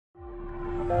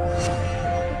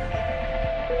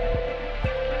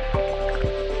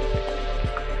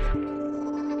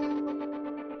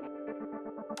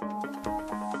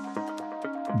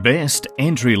Best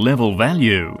entry-level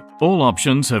value. All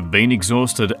options have been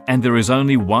exhausted and there is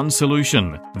only one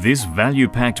solution. This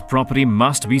value-packed property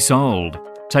must be sold.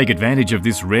 Take advantage of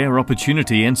this rare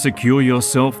opportunity and secure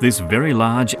yourself this very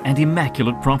large and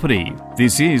immaculate property.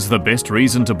 This is the best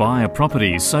reason to buy a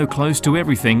property so close to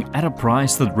everything at a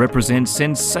price that represents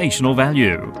sensational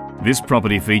value. This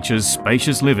property features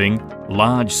spacious living,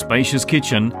 large spacious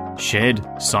kitchen,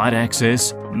 shed, side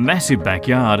access, massive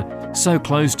backyard, so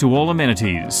close to all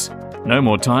amenities. No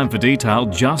more time for detail,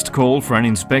 just call for an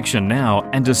inspection now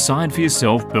and decide for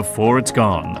yourself before it's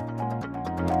gone.